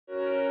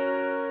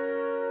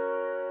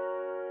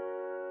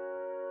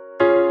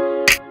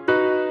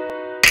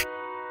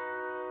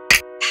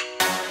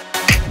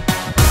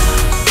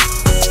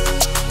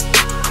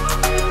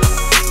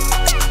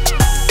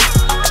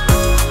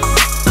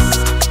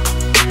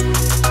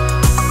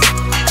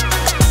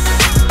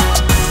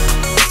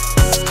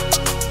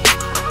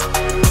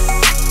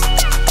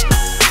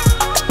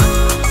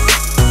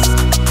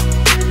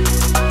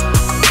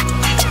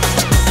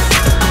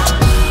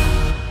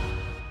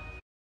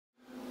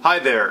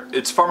there,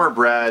 it's Farmer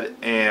Brad,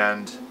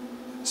 and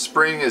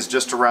spring is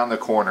just around the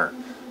corner.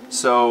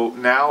 So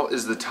now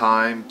is the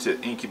time to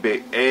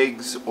incubate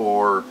eggs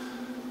or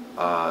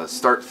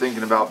start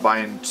thinking about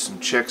buying some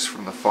chicks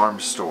from the farm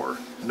store.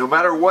 No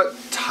matter what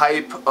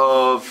type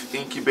of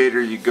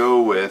incubator you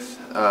go with,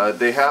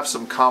 they have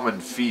some common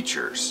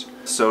features.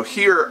 So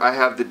here I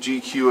have the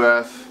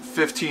GQF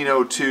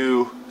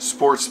 1502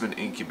 Sportsman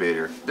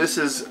incubator. This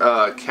is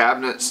a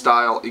cabinet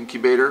style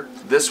incubator.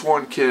 This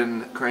one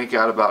can crank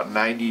out about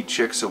 90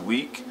 chicks a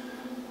week.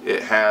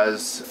 It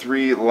has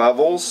 3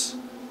 levels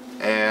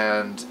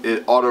and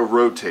it auto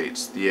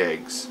rotates the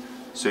eggs,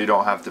 so you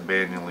don't have to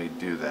manually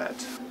do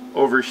that.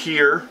 Over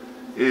here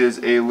is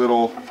a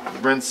little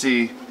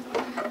brinsea.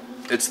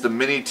 It's the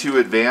Mini 2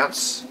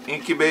 Advance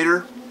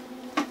incubator,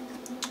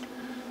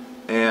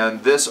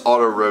 and this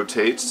auto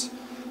rotates.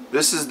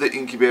 This is the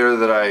incubator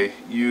that I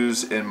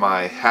use in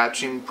my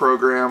hatching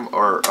program,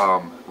 or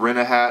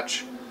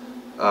rent-a-hatch,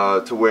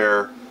 to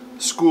where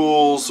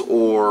schools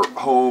or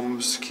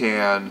homes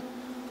can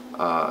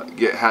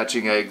get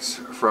hatching eggs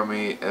from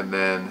me and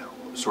then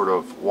sort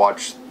of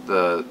watch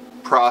the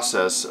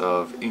process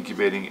of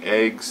incubating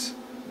eggs.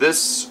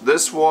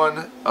 This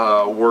one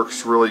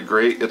works really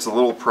great. It's a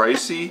little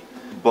pricey,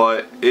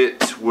 but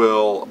it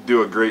will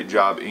do a great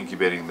job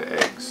incubating the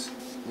eggs.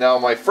 Now,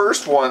 my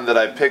first one that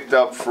I picked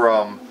up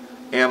from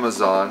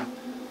Amazon,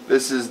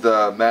 this is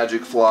the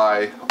Magic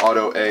Fly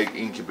Auto Egg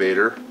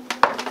Incubator.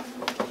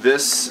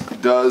 This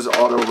does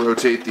auto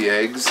rotate the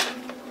eggs,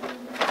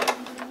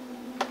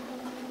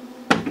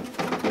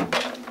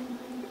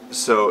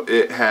 so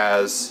it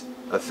has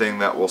a thing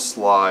that will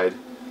slide.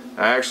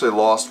 I actually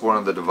lost one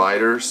of the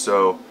dividers,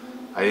 so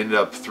I ended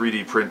up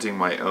 3D printing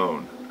my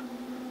own.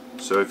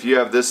 So if you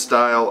have this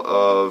style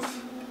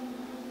of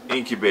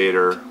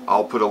incubator,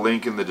 I'll put a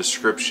link in the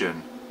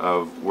description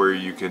of where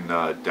you can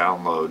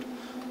download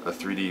a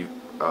 3D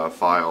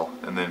file,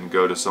 and then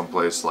go to some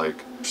place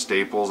like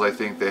Staples. I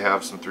think they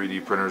have some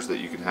 3D printers that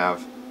you can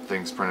have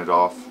things printed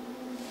off.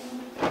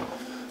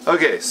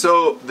 Okay,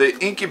 so the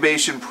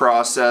incubation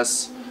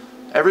process,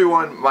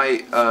 everyone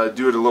might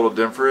do it a little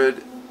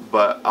different,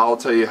 but I'll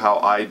tell you how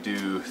I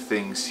do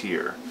things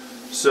here.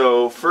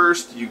 So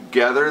first you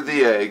gather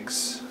the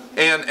eggs,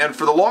 and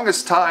for the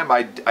longest time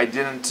I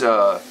didn't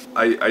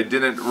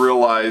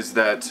realize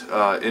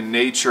that in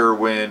nature,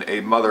 when a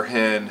mother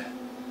hen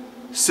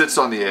sits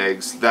on the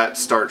eggs, that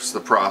starts the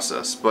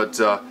process. But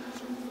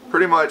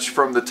pretty much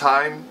from the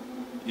time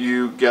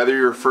you gather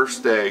your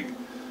first egg,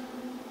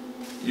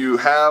 you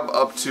have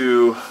up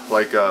to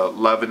like a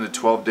 11 to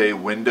 12 day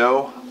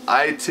window.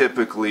 I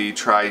typically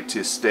try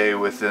to stay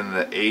within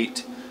the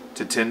 8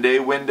 to 10 day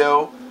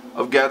window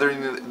of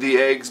gathering the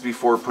eggs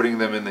before putting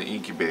them in the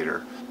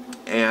incubator.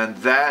 And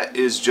that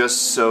is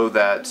just so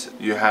that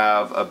you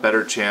have a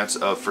better chance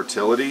of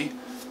fertility.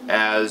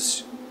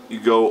 As you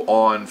go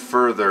on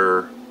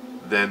further,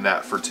 then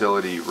that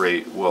fertility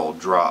rate will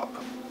drop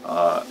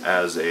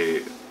as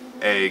a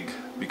egg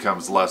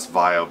becomes less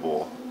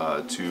viable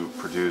to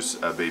produce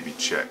a baby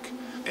chick.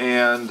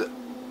 And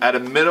at a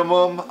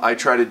minimum, I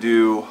try to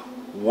do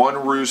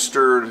 1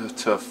 rooster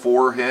to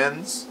 4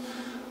 hens.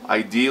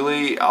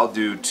 Ideally, I'll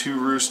do 2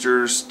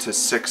 roosters to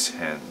 6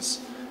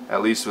 hens,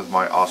 at least with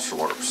my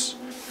Australorps.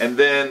 And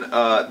then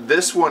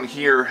this one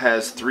here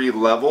has 3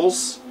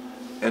 levels,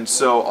 and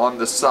so on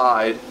the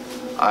side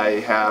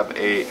I have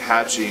a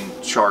hatching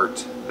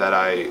chart that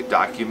I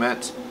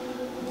document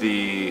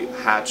the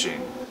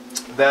hatching.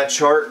 That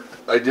chart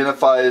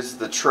identifies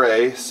the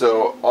tray.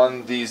 So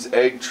on these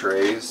egg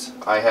trays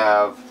I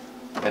have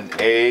an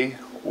A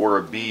or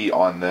a B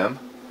on them,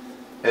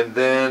 and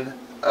then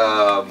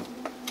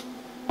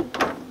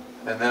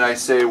I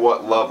say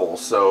what level.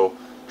 So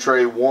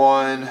tray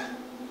 1,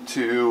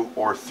 2,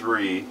 or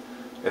 3,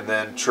 and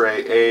then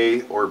tray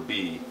A or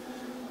B.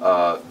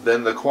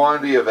 Then the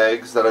quantity of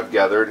eggs that I've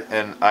gathered,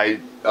 and I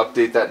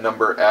update that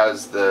number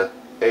as the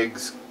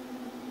eggs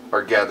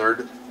are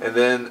gathered, and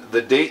then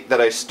the date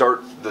that I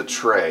start the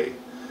tray.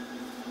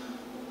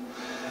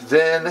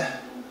 Then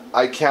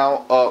I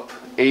count up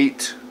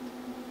 8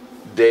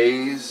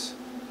 days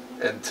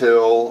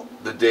until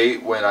the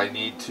date when I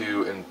need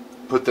to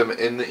put them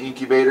in the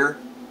incubator,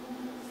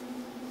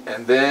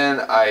 and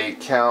then I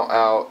count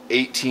out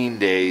 18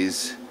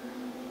 days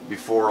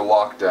before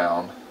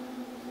lockdown,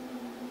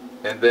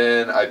 and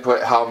then I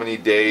put how many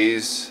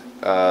days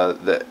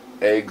the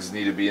eggs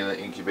need to be in the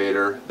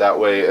incubator. That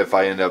way, if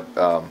I end up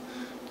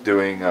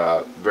doing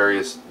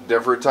various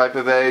different type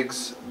of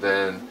eggs,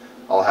 then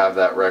I'll have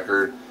that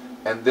record.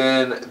 And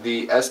then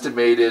the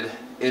estimated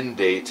end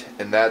date,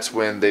 and that's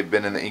when they've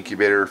been in the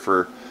incubator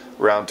for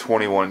around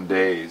 21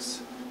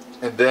 days.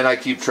 And then I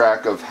keep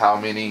track of how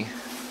many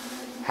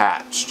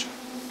hatched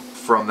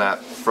from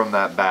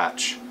that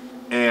batch.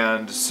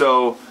 And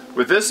so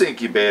with this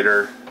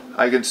incubator,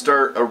 I can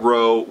start a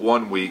row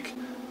 1 week,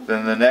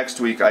 then the next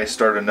week I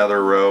start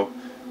another row,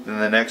 then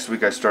the next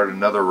week I start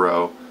another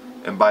row,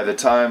 and by the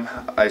time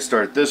I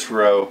start this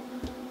row,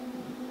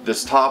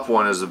 this top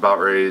one is about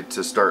ready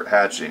to start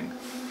hatching.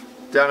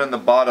 Down in the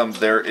bottom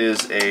there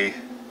is a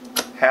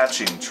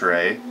hatching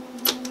tray.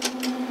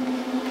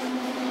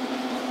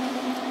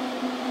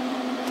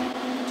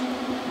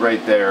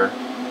 Right there,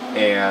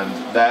 and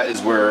that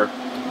is where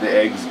the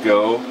eggs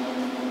go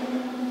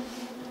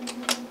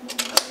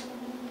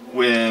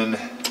when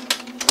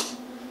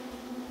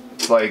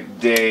it's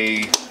like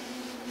day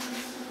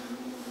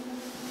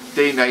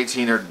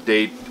 19 or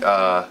day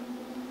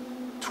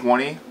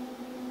 20,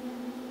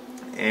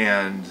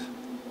 and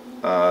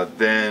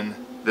then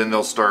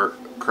they'll start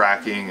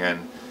cracking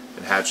and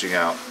hatching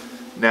out.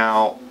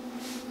 Now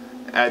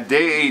at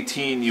day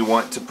 18 you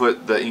want to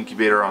put the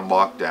incubator on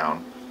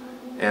lockdown,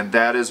 and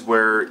that is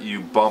where you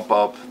bump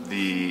up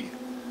the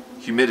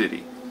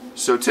humidity.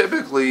 So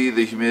typically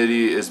the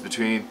humidity is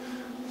between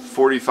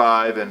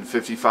 45 and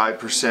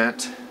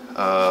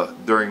 55%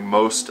 during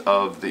most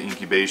of the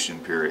incubation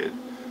period.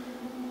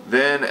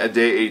 Then at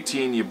day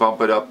 18 you bump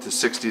it up to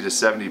 60 to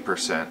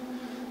 70%.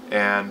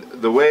 And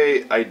the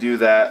way I do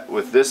that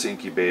with this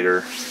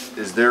incubator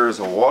is there is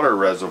a water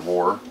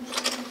reservoir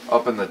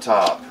up in the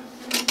top.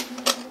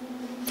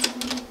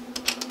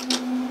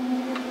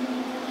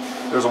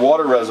 There's a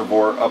water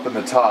reservoir up in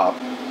the top,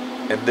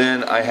 and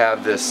then I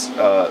have this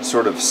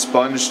sort of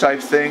sponge type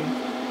thing,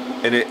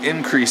 and it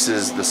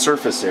increases the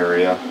surface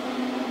area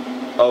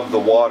of the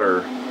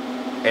water,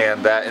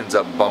 and that ends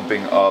up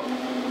bumping up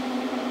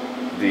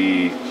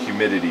the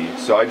humidity.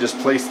 So I just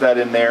placed that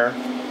in there.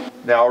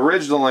 Now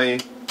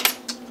originally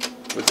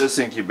with this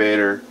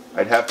incubator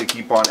I'd have to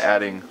keep on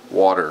adding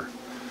water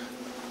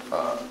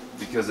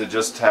because it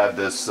just had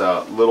this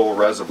little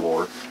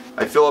reservoir.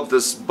 I fill up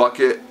this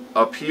bucket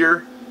up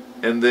here,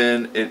 and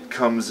then it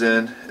comes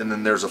in, and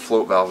then there's a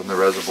float valve in the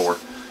reservoir,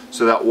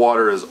 so that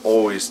water is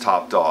always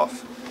topped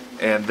off.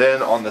 And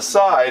then on the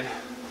side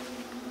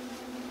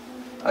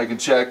I can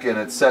check, and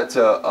it's set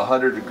to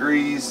 100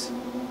 degrees,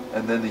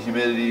 and then the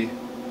humidity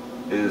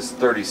is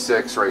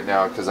 36 right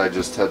now because I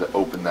just had to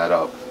open that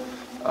up,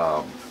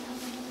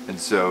 and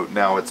so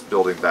now it's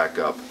building back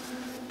up.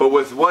 But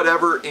with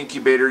whatever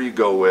incubator you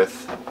go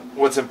with,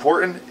 what's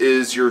important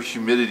is your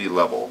humidity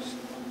levels.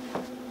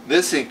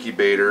 This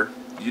incubator,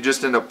 you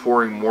just end up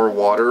pouring more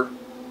water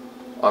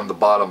on the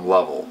bottom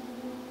level,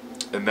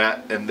 and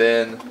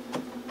then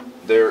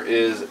there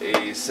is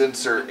a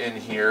sensor in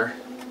here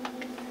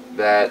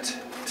that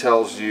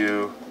tells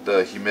you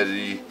the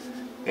humidity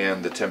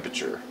and the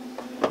temperature.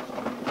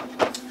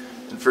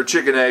 And for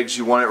chicken eggs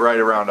you want it right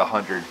around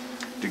 100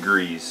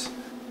 degrees.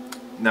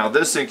 Now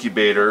this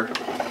incubator,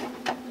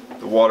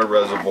 the water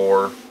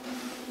reservoir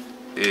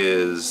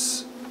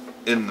is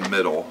in the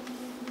middle.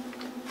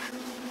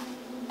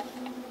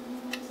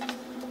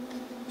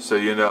 So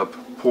you end up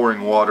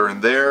pouring water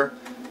in there,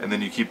 and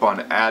then you keep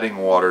on adding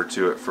water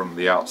to it from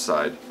the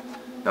outside.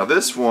 Now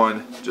this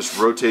one just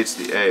rotates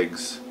the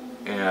eggs,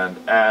 and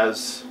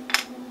let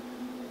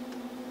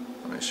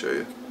me show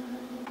you.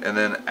 And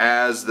then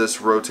as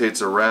this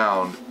rotates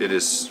around, it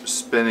is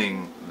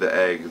spinning the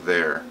egg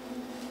there,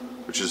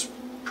 which is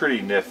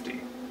pretty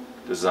nifty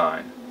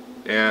design.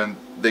 And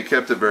they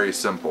kept it very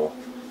simple.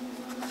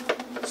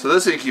 So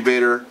this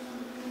incubator,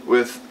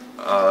 with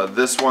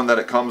this one that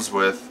it comes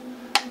with,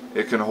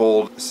 it can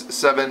hold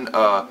 7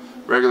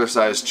 regular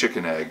sized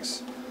chicken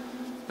eggs.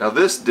 Now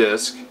this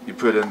disc you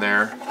put in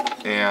there,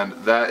 and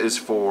that is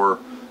for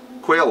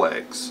quail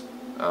eggs.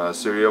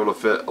 So you're able to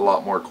fit a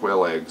lot more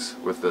quail eggs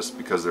with this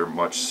because they're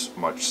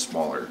much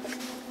smaller.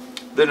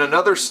 Then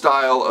another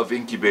style of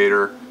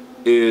incubator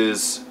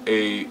is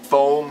a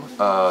foam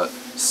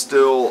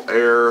still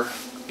air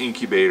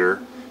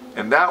incubator,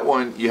 and that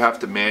one you have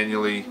to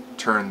manually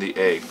turn the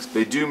eggs.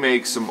 They do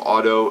make some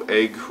auto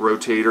egg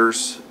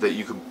rotators that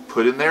you can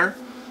put in there.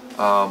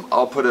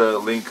 I'll put a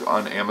link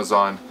on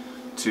Amazon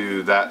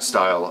to that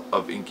style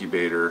of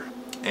incubator.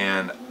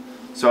 And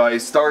so I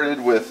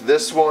started with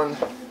this one.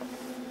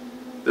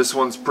 This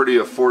one's pretty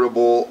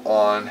affordable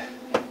on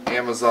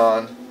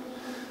Amazon,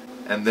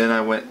 and then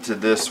I went to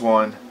this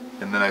one,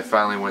 and then I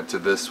finally went to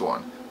this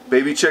one.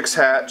 Baby chicks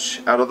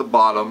hatch out of the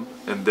bottom,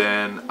 and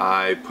then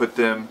I put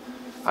them,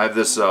 I have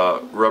this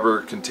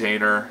rubber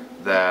container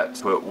that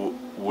put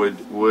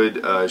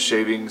wood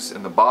shavings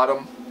in the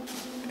bottom,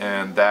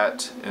 and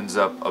that ends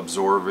up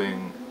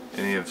absorbing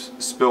any of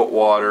spilt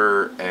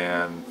water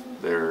and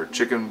their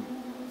chicken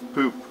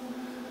poop.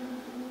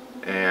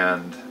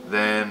 And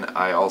then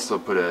I also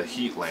put a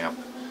heat lamp.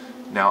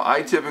 Now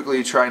I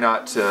typically try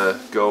not to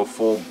go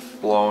full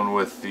blown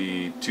with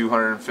the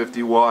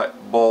 250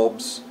 watt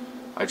bulbs.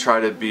 I try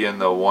to be in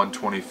the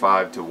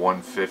 125 to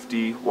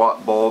 150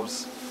 watt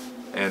bulbs.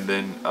 And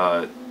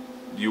then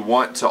you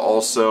want to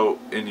also,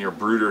 in your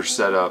brooder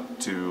setup,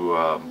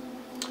 to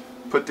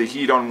put the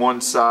heat on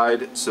one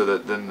side so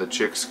that then the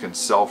chicks can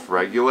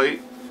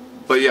self-regulate.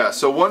 But yeah,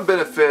 so one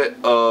benefit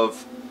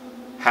of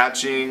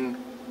hatching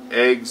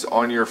eggs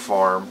on your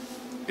farm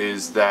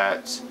is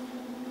that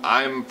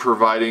I'm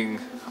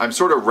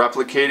sort of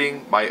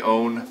replicating my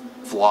own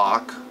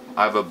flock.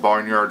 I have a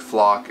barnyard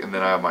flock, and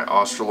then I have my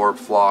Australorp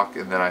flock,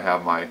 and then I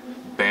have my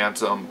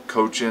Bantam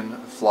Cochin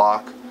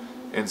flock.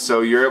 And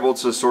so you're able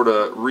to sort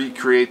of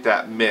recreate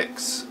that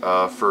mix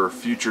for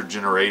future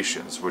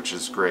generations, which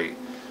is great.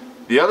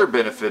 The other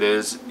benefit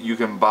is you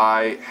can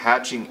buy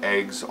hatching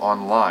eggs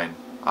online.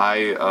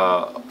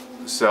 I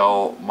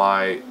sell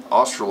my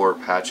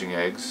Australorp hatching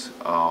eggs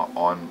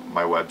on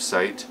my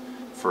website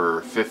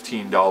for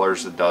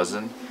 $15 a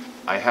dozen.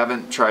 I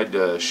haven't tried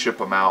to ship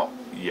them out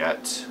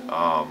yet.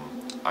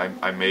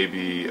 I may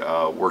be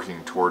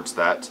working towards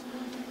that.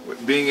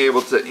 Being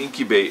able to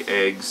incubate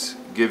eggs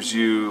gives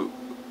you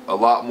a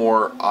lot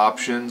more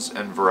options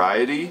and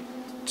variety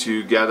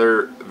to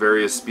gather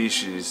various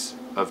species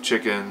of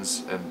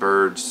chickens and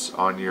birds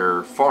on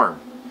your farm.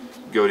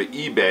 Go to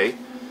eBay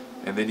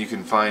and then you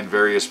can find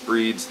various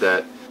breeds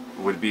that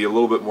would be a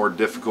little bit more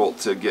difficult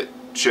to get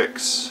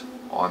chicks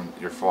on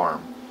your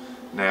farm.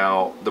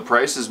 Now the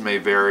prices may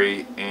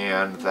vary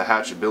and the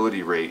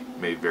hatchability rate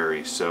may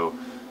vary, so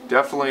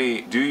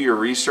definitely do your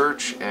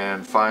research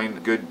and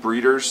find good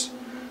breeders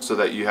so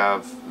that you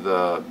have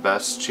the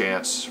best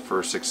chance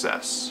for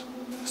success.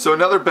 So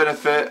another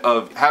benefit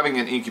of having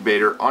an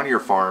incubator on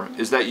your farm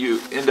is that you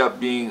end up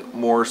being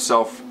more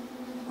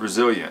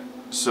self-resilient.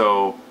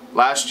 So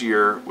last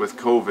year with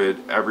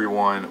COVID,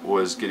 everyone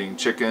was getting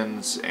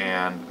chickens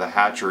and the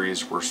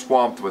hatcheries were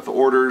swamped with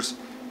orders,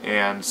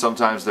 and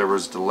sometimes there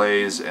was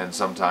delays and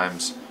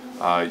sometimes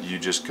you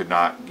just could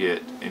not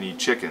get any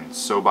chickens.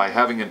 So by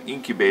having an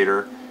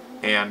incubator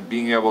and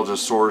being able to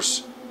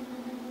source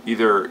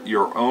either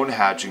your own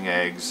hatching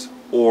eggs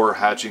or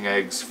hatching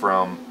eggs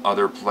from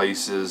other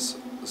places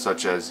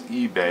such as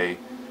eBay,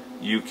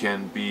 you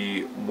can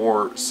be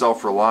more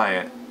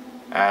self-reliant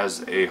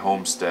as a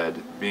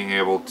homestead, being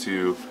able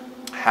to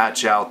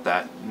hatch out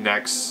that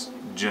next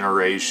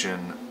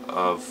generation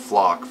of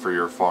flock for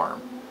your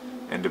farm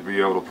and to be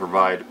able to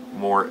provide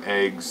more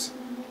eggs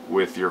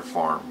with your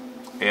farm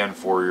and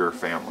for your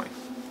family.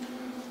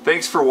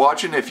 Thanks for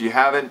watching. If you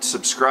haven't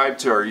subscribed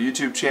to our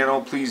YouTube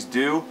channel, please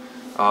do.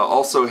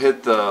 Also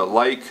hit the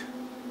like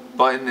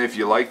button if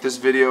you like this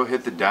video,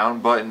 hit the down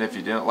button if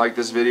you didn't like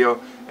this video,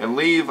 and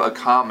leave a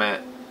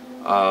comment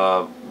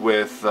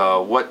with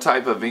what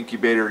type of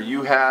incubator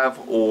you have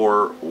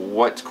or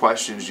what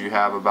questions you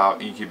have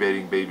about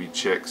incubating baby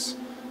chicks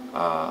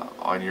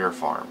on your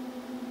farm.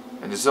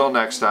 And until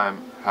next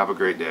time, have a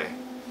great day.